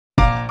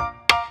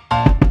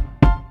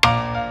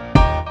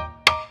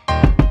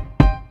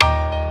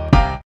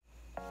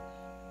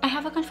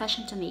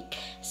confession to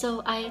make.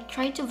 So I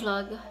tried to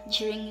vlog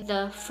during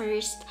the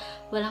first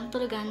Walang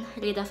Tulugan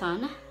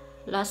Readathon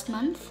last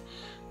month,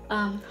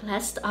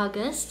 last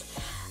August.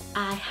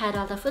 I had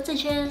all the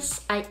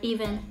footages. I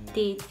even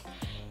did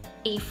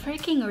a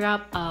freaking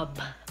wrap up,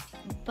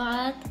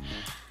 but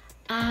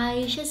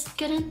I just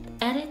couldn't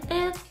edit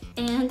it,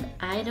 and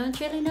I don't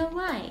really know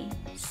why.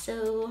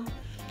 So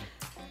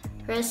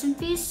rest in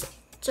peace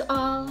to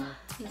all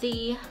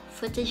the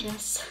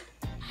footages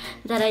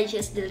that I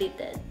just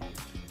deleted,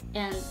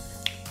 and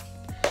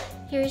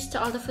here's to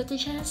all the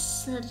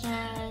footages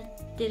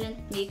that didn't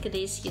make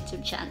this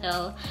YouTube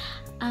channel.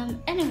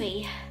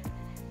 Anyway,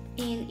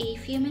 in a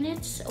few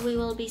minutes we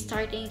will be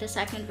starting the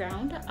second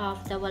round of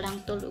the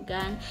Walang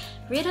Tulugan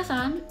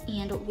Readathon,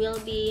 and we'll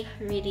be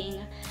reading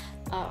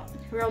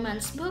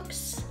romance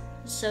books.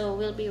 So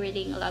we'll be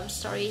reading love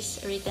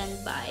stories written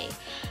by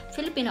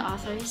Filipino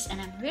authors,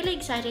 and I'm really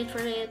excited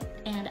for it,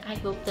 and I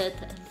hope that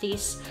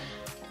these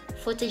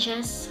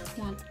footages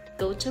won't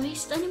go to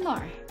waste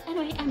anymore.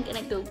 Anyway, I'm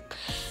gonna go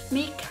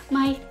make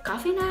my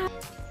coffee now.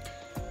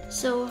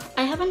 So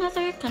I have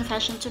another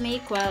confession to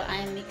make while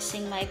I'm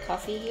mixing my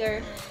coffee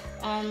here.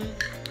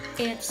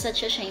 It's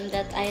such a shame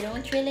that I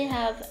don't really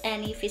have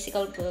any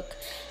physical book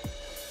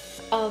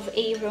of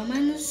a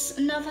romance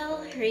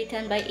novel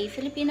written by a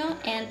Filipino,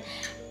 and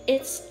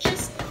it's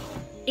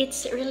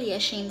really a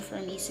shame for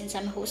me since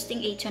I'm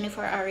hosting a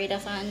 24-hour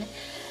readathon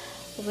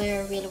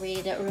where we'll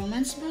read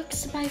romance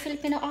books by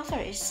Filipino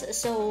authors.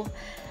 So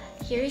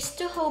here's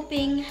to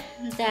hoping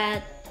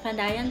that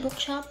Pandayan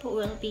Bookshop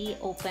will be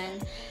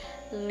open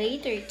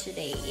later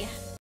today.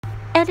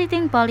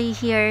 Editing Polly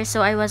here,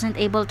 so I wasn't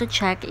able to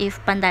check if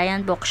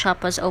Pandayan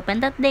Bookshop was open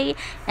that day,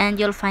 and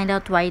you'll find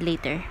out why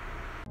later.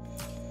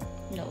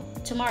 No,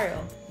 tomorrow.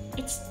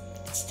 It's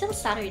still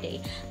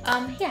Saturday.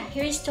 Yeah,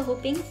 here's to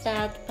hoping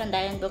that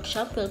Pandayan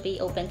Bookshop will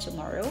be open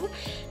tomorrow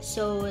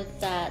so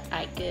that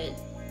I could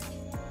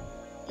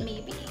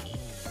maybe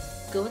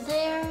go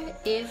there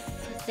if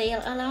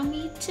they'll allow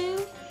me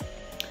to.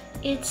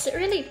 It's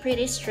really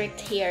pretty strict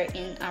here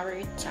in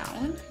our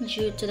town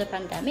due to the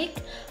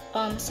pandemic.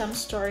 Some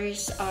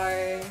stores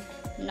are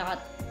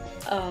not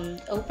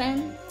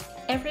open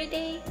every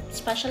day,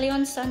 especially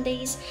on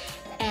Sundays,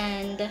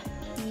 and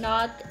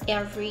not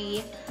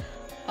every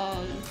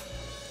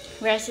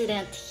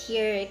resident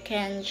here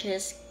can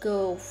just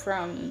go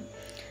from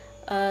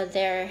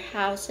their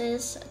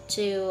houses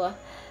to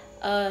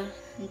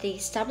the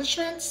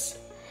establishments.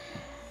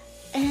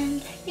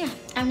 And yeah,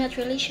 I'm not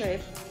really sure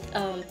if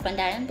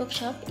Pandayan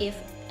Bookshop, if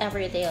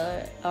ever they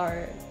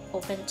are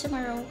open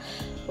tomorrow,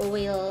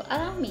 will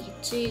allow me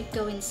to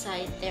go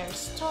inside their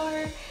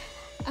store.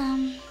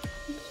 Yeah,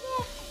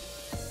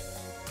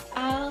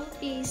 I'll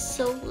be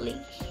solely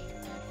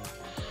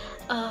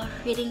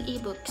reading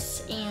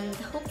ebooks and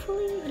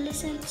hopefully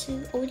listen to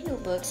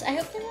audiobooks. I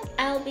hope that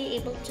I'll be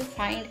able to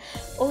find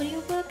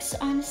audiobooks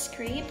on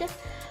script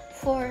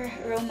for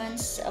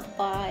romance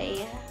by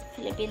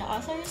Filipino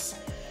authors.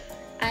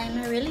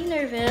 I'm really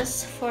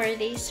nervous for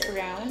this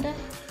round.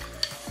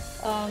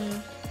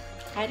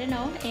 I don't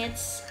know,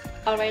 it's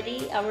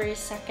already our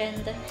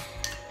second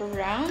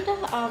round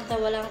of the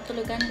Walang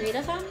Tulugan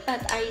Readathon,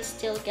 but I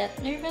still get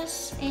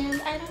nervous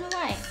and I don't know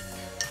why.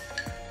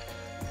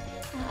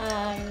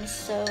 I'm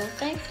so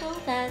thankful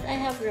that I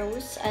have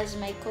Rose as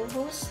my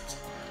co-host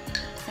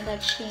and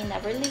that she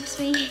never leaves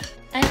me.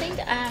 I think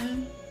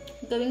I'm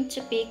going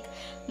to pick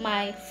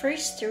my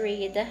first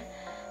read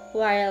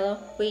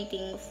while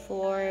waiting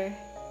for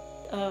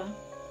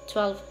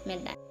 12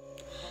 midnight.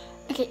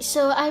 Okay,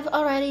 so I've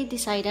already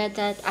decided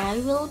that I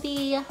will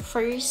be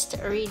first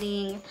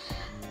reading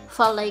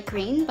Fall Like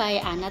Rain by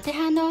Anna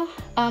Tejano.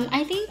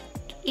 I think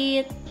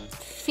it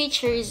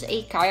features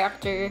a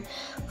character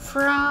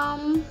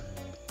from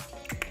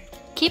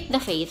Keep the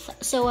Faith.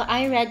 So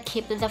I read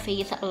Keep the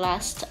Faith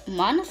last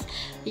month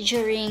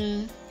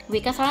during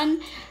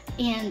Weekathon,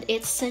 and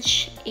it's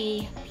such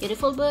a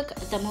beautiful book,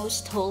 the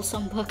most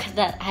wholesome book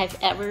that I've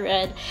ever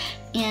read,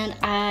 and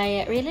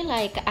I really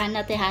like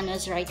Anna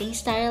Tejano's writing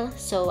style,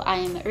 so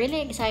I'm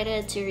really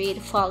excited to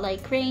read Fall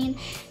Like Rain.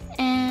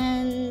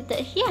 And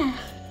yeah,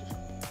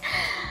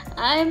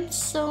 I'm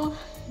so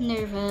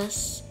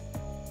nervous.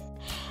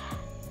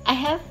 I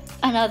have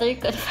another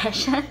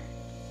confession.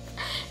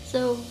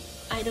 So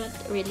I don't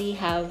really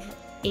have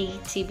a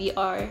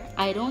TBR.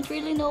 I don't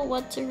really know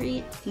what to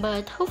read,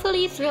 but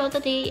hopefully throughout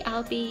the day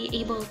I'll be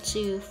able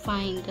to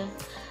find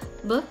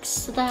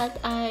books that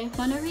I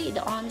want to read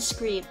on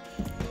script.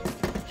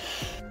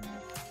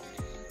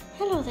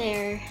 Hello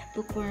there,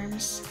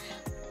 bookworms.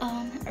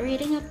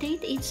 Reading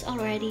update, it's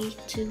already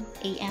 2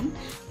 a.m.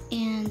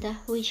 and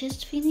we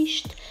just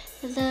finished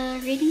the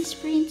reading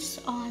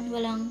sprints on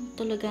Walang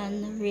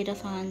Tulugan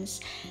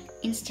Readathon's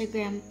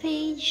Instagram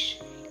page,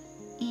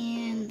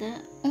 and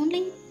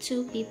only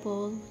 2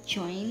 people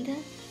joined.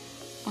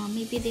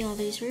 Maybe the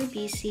others were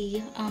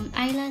busy.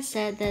 Ayla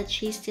said that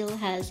she still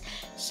has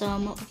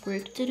some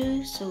work to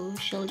do, so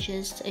she'll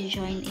just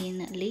join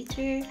in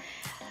later.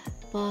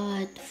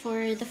 But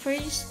for the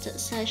first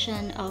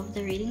session of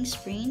the reading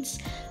sprints,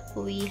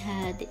 we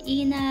had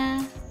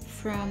Ina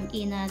from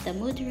Ina the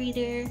Mood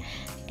Reader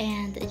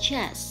and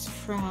Jess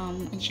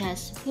from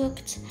Jess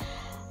Booked.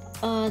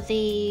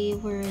 They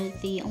were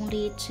the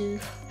only two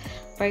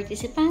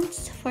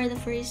participants for the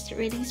first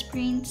reading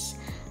sprints.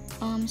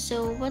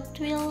 So what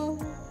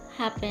will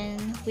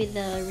happen with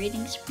the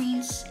reading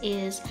sprints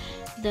is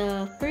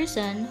the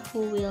person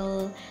who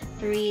will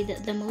read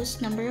the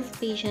most number of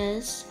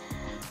pages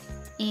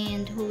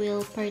and who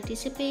will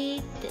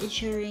participate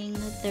during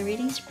the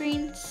reading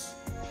sprints,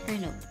 or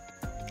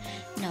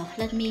no,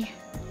 let me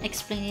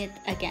explain it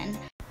again.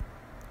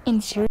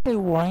 Insert a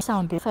warning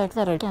sound effect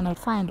that I cannot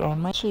find on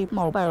my cheap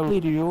mobile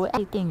video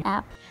editing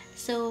app.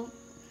 So,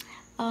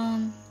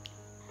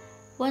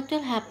 what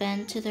will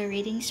happen to the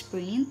reading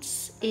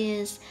sprints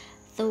is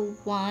the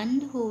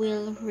one who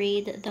will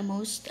read the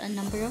most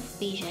number of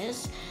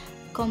pages,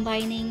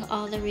 combining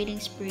all the reading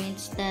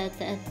sprints that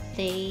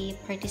they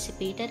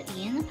participated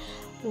in,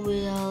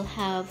 will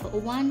have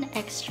one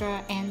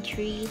extra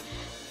entry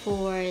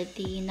for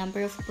the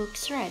number of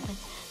books read.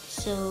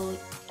 So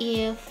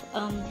if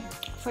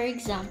for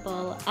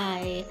example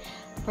I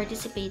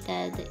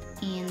participated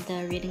in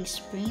the reading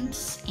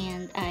sprints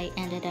and I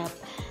ended up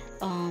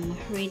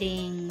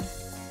reading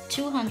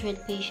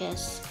 200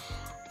 pages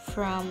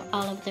from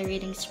all of the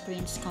reading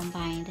sprints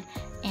combined,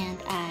 and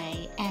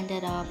I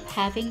ended up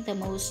having the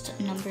most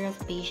number of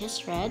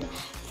pages read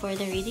for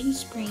the reading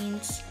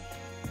sprints,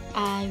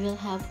 I will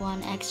have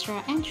one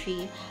extra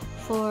entry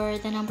for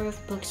the number of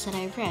books that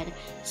I've read.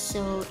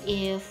 So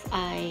if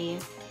I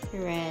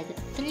read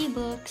 3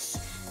 books,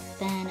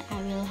 then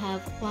I will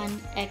have one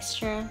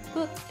extra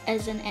book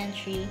as an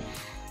entry,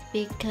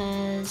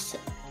 because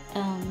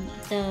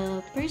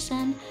the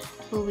person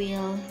who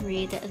will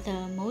read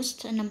the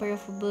most number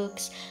of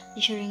books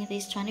during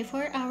this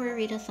 24-hour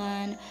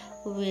readathon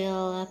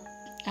will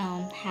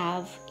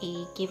have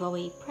a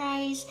giveaway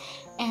prize,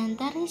 and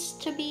that is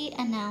to be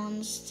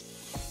announced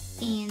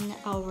in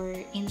our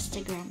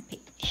Instagram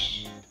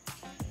page.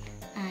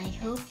 I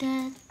hope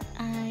that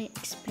I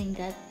explained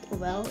that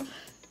well.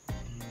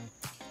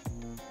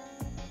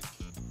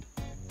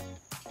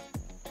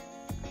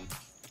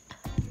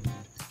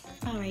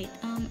 Alright,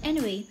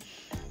 anyway,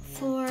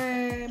 for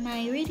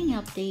my reading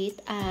update,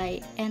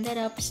 I ended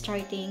up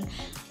starting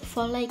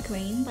Fall Like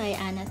Rain by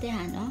Anna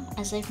Tejano.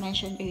 As I've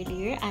mentioned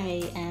earlier,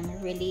 I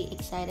am really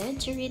excited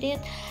to read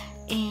it,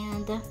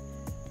 and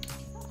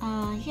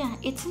yeah,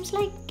 it seems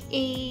like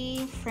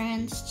a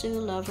friends to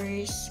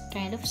lovers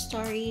kind of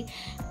story,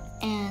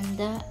 and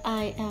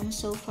I am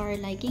so far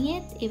liking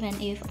it, even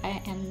if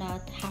I am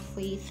not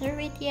halfway through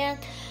it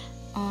yet.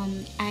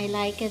 I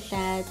like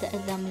that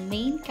the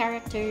main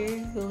character,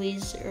 who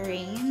is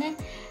Rain,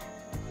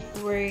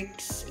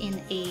 works in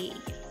a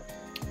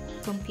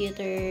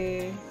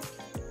computer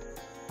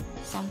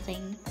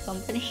something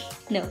company.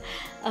 No,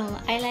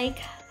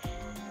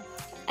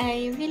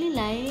 I really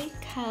like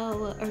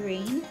how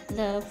Rain,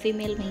 the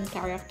female main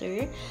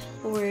character,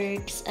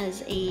 works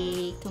as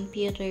a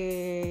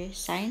computer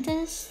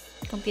scientist,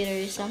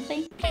 computer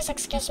something. Please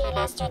excuse my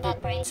master,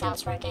 that brain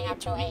cells working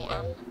at 2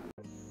 a.m.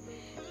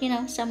 You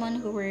know, someone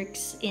who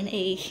works in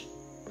a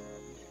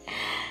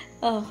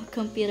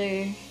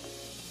computer,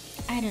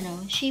 I don't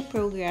know, she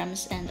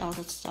programs and all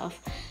that stuff.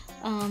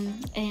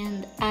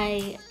 And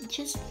I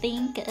just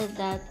think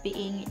that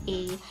being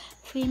a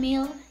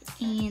female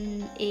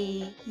in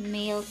a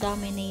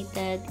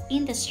male-dominated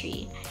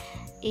industry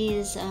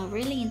is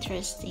really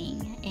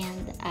interesting,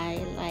 and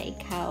I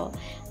like how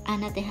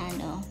Anna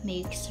Tejano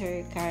makes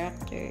her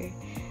character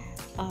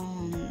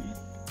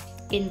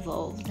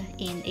involved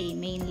in a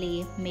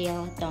mainly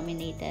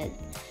male-dominated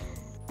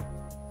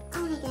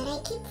Oh my god, I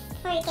keep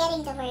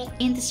forgetting the word.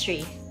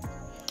 industry.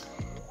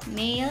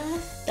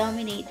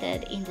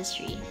 Male-dominated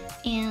industry.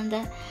 And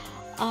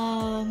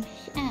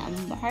yeah,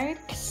 Mark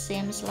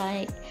seems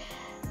like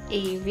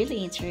a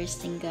really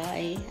interesting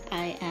guy.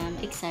 I am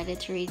excited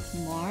to read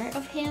more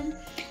of him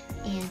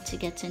and to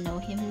get to know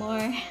him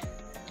more.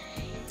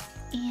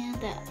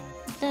 And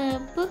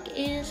the book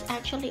is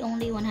actually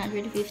only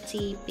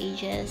 150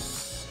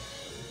 pages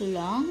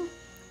long,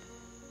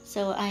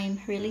 so I'm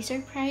really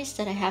surprised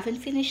that I haven't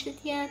finished it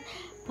yet.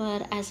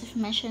 But as I've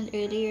mentioned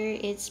earlier,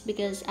 it's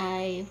because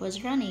I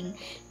was running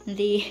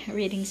the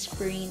reading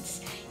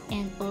sprints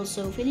and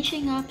also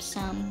finishing up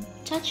some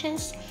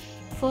touches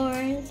for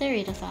the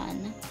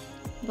readathon.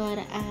 But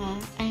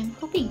I'm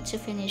hoping to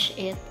finish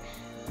it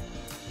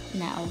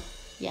now.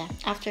 Yeah,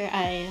 after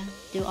I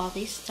do all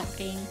this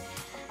talking.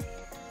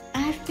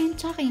 I've been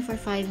talking for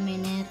 5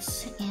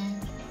 minutes, and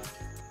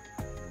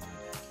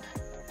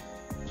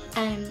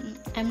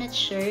I'm not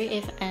sure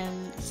if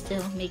I'm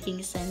still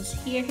making sense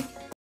here.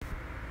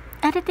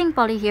 Editing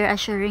Polly here,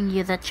 assuring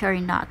you that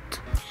you're not.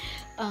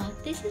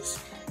 This is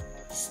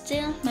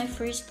still my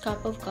first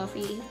cup of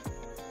coffee.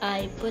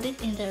 I put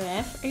it in the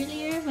ref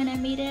earlier when I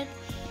made it.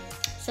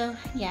 So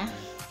yeah.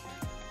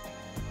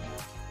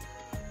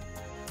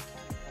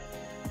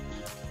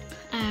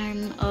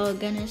 I'm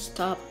gonna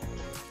stop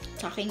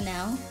talking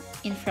now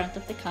in front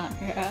of the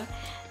camera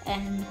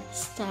and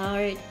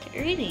start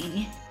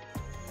reading.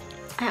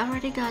 I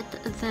already got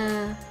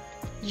the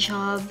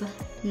job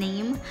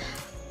name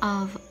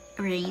of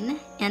Rain,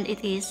 and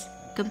it is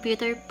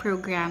computer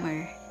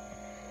programmer.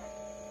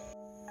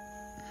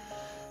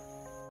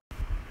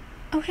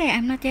 Okay,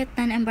 I'm not yet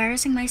done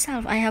embarrassing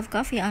myself. I have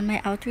coffee on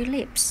my outer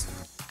lips.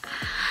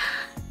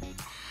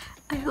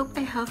 I hope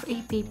I have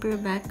a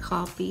paperback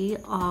copy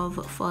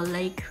of Fall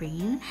Like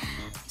Rain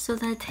so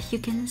that you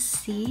can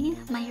see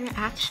my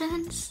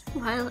reactions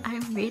while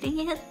I'm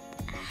reading it.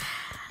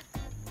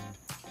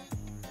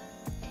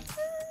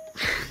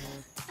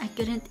 I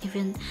couldn't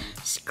even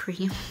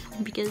scream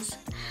because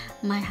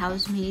my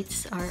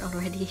housemates are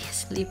already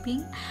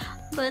sleeping,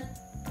 but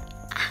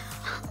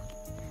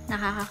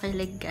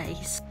nakakakilig,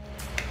 guys.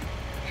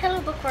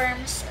 Hello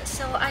bookworms!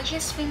 So I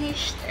just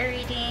finished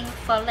reading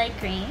Fall Like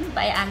Rain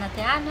by Anna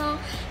Teano,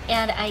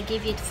 and I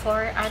gave it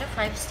 4 out of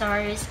 5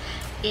 stars.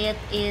 It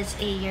is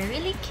a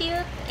really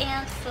cute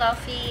and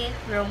fluffy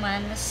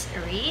romance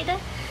read.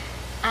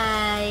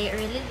 I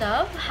really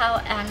love how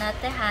Anna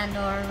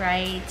Tejano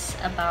writes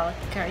about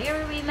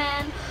career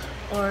women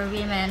or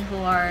women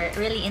who are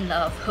really in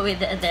love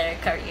with their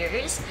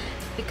careers,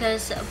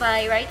 because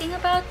by writing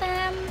about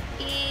them,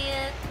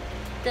 it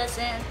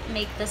doesn't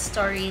make the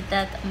story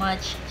that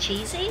much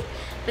cheesy,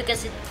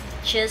 because it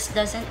just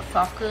doesn't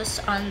focus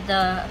on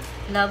the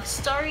love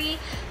story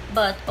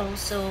but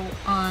also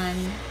on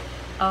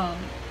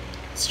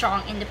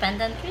strong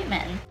independent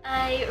women.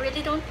 I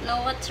really don't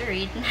know what to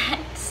read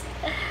next,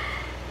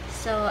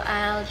 so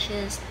I'll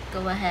just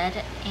go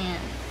ahead and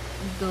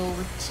go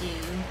to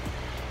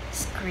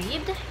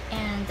Scribd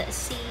and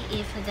see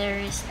if there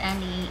is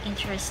any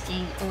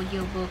interesting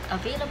audiobook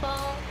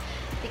available,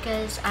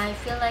 because I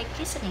feel like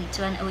listening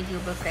to an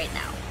audiobook right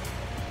now.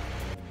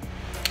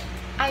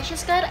 I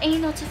just got a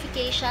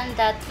notification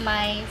that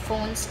my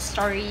phone's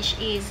storage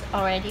is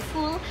already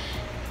full.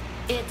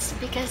 It's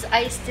because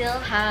I still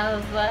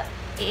have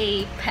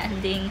a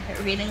pending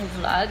reading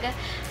vlog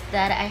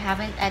that I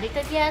haven't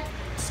edited yet,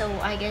 so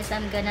I guess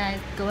I'm gonna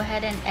go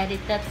ahead and edit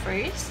that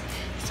first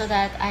so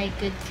that I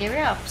could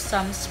clear up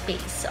some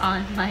space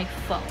on my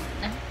phone.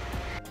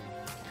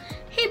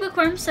 Hey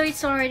bookworm, so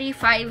it's already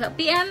 5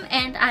 p.m.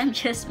 and I'm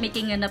just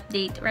making an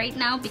update right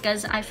now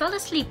because I fell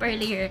asleep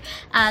earlier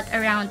at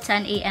around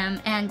 10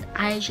 a.m. and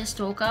I just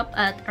woke up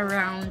at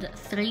around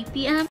 3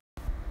 p.m.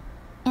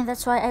 and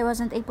that's why I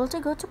wasn't able to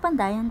go to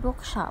Pandayan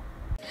Bookshop.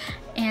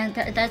 And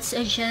that's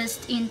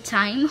just in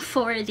time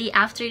for the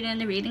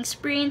afternoon reading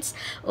sprints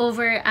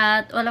over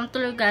at Walang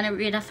Tulugan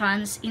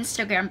READATHON's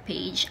Instagram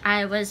page.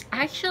 I was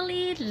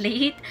actually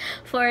late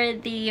for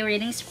the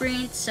reading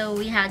sprint, so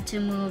we had to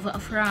move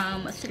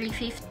from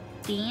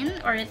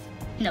 3:15 or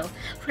no,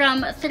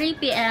 from 3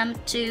 p.m.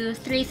 to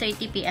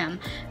 3:30 p.m.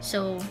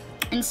 So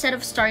instead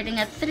of starting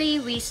at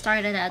 3, we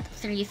started at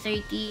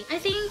 3:30. I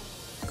think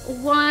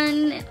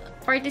one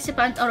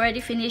participant already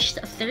finished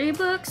 3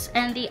 books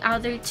and the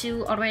other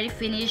 2 already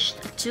finished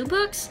 2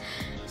 books,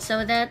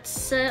 so that's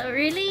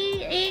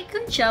really a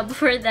good job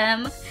for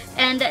them.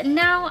 And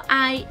now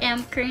I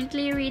am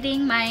currently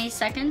reading my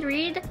second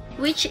read,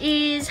 which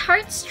is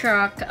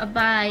Heartstruck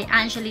by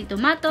Angeli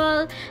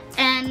Tomatol,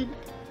 and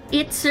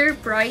it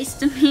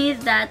surprised me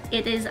that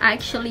it is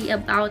actually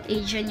about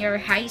a junior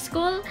high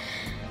school.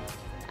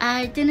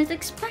 I didn't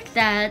expect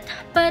that,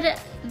 but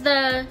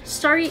the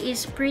story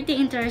is pretty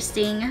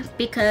interesting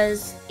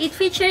because it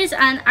features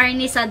an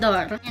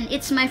arnisador, and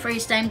it's my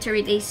first time to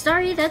read a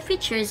story that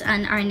features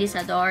an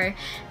arnisador,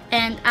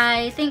 and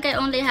I think I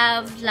only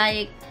have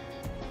like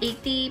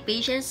 80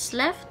 pages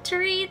left to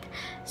read,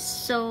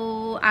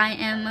 so I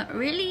am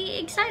really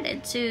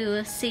excited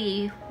to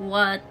see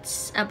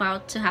what's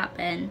about to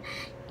happen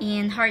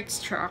in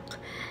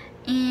Heartstruck.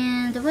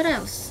 And what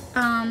else?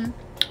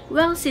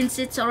 Well, since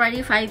it's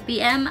already 5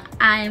 p.m,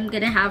 I'm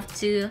gonna have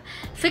to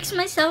fix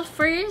myself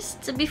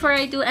first before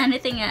I do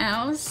anything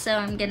else. So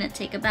I'm gonna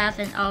take a bath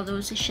and all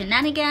those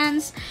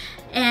shenanigans.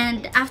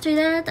 And after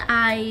that,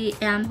 I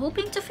am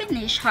hoping to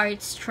finish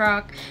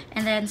Heartstruck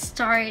and then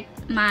start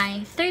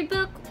my third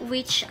book,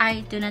 which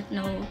I do not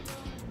know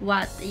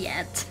what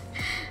yet.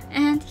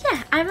 And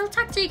yeah, I will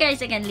talk to you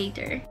guys again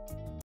later.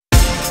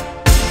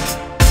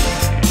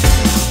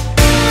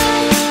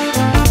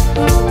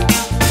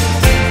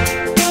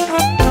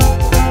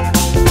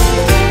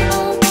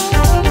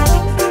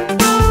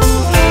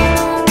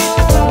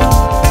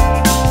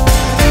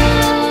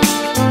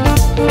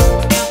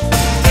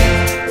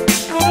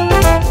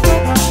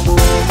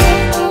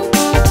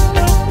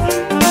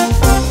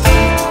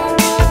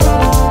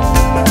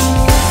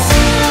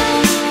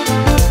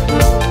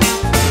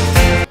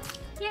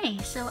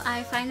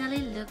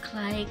 Look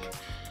like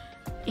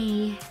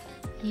a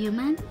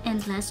human and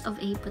less of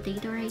a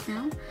potato right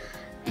now,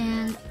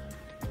 and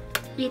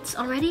it's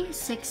already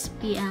 6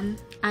 p.m.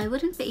 I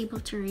wouldn't be able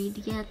to read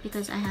yet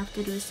because I have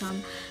to do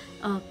some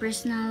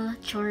personal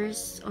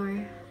chores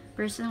or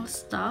personal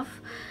stuff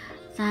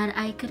that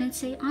I couldn't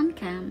say on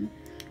cam,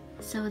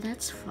 so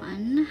that's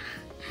fun.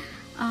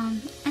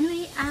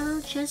 Anyway, I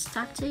will just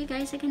talk to you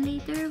guys again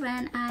later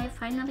when I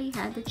finally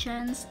had the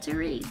chance to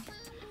read.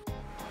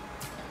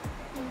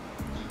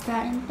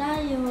 Kain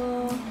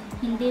tayo.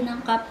 Hindi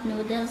ng cup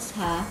noodles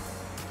ha.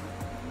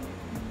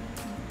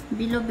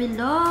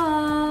 Bilo-bilo.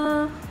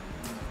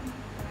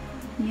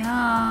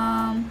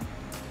 Yum.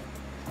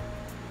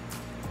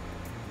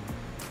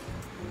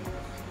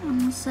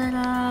 Ang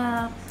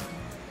sarap.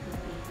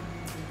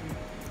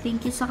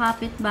 Thank you sa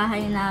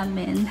kapitbahay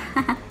namin.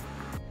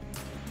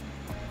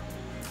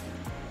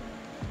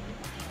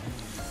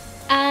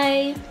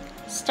 I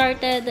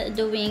started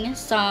doing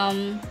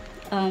some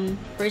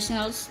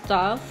personal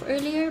stuff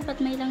earlier,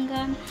 but may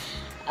langgam.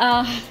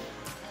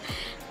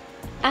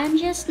 I'm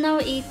just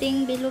now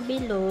eating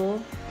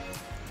bilo-bilo,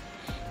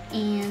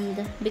 and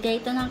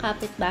bigay ito ng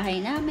kapitbahay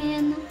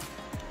namin.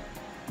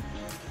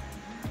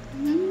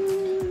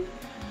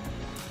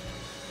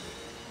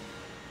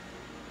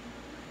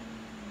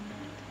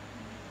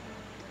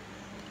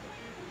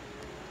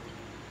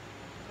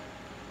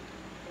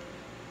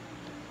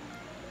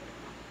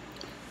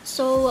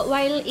 So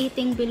while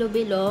eating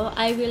bilo-bilo,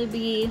 I will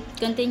be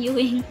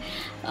continuing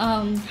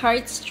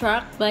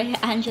Heartstruck by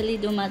Angeli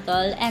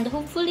Dumatol, and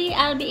hopefully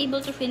I'll be able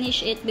to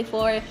finish it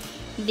before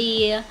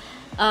the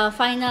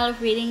final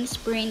reading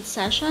sprint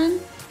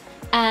session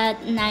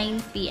at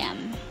 9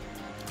 p.m.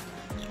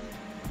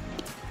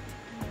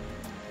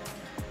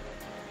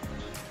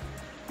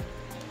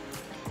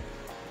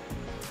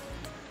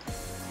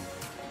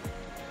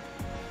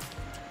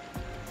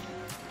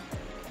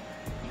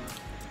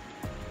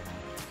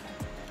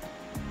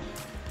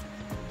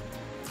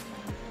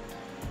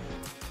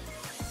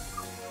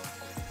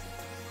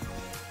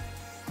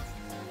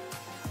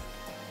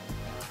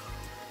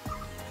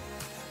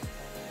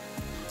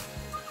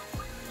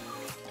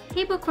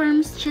 Hey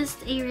bookworms,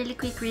 just a really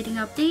quick reading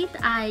update.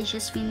 I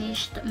just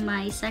finished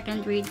my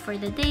second read for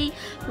the day,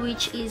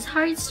 which is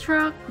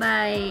Heartstruck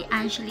by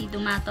Angeli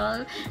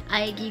Dumatol.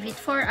 I give it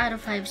 4 out of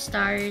 5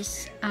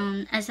 stars.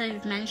 As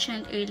I've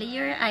mentioned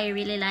earlier, I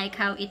really like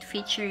how it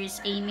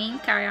features a main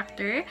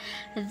character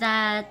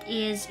that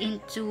is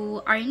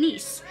into our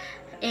niece.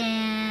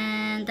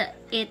 And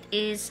it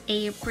is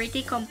a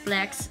pretty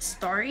complex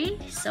story,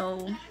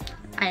 so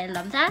I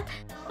love that.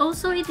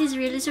 Also, it is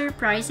really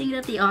surprising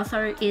that the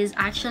author is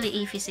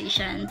actually a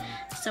physician,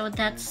 so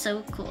that's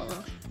so cool.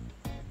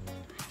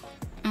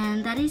 And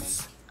that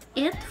is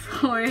it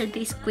for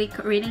this quick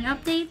reading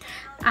update.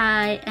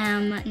 I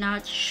am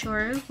not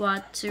sure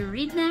what to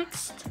read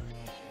next.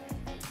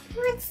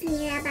 What's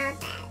new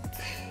about that?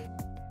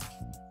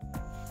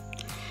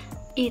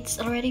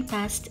 It's already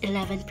past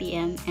 11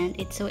 p.m. and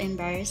it's so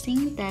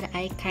embarrassing that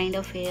I kind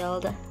of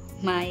failed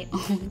my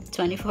own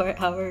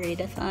 24-hour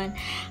readathon.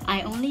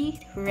 I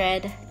only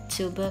read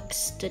 2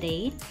 books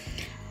today,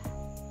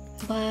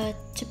 but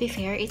to be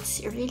fair, it's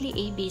really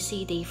a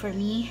busy day for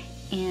me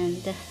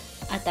and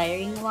a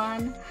tiring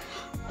one.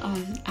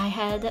 I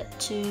had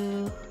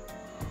to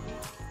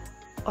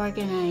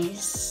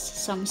organize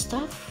some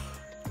stuff,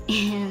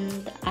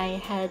 and I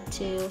had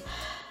to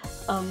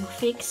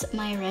fix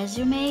my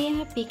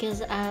resume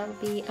because I'll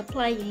be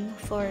applying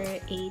for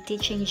a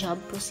teaching job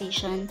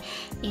position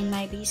in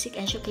my basic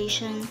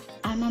education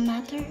alma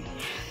mater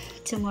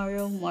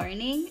tomorrow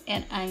morning,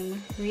 and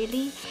I'm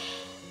really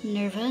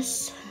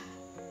nervous.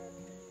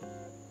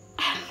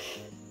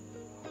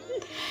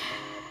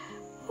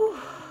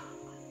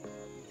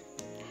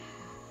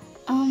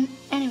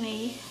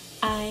 Anyway,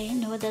 I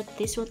know that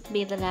this would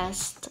be the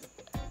last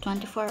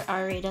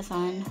 24-hour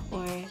readathon,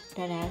 or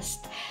the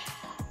last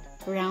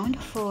round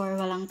for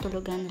Walang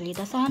Tulugan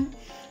Readathon.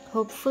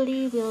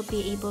 Hopefully we'll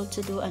be able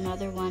to do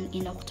another one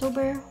in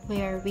October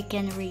where we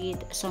can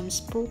read some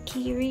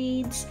spooky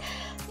reads,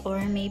 or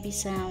maybe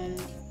some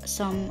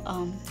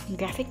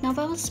graphic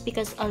novels,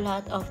 because a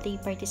lot of the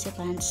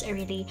participants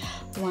really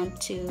want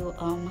to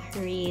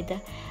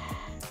read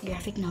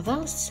graphic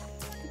novels.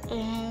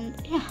 And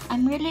yeah,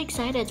 I'm really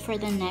excited for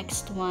the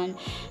next one,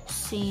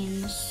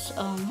 since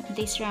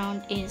this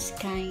round is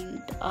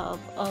kind of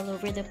all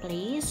over the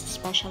place,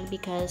 especially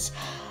because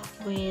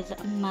with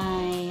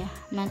my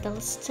mental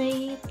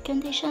state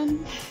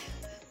condition.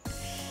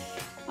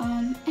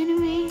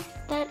 Anyway,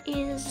 that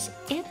is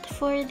it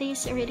for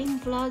this reading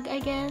vlog, I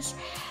guess.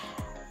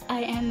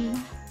 I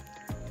am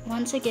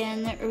once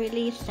again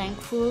really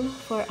thankful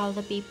for all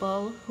the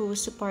people who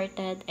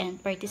supported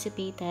and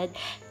participated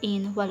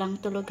in Walang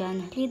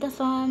Tulugan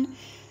Readathon.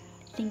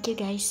 Thank you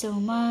guys so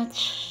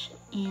much,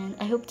 and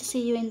I hope to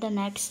see you in the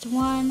next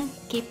one.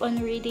 Keep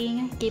on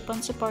reading, keep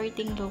on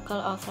supporting local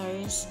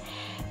authors.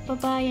 Bye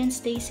bye and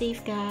stay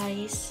safe,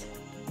 guys.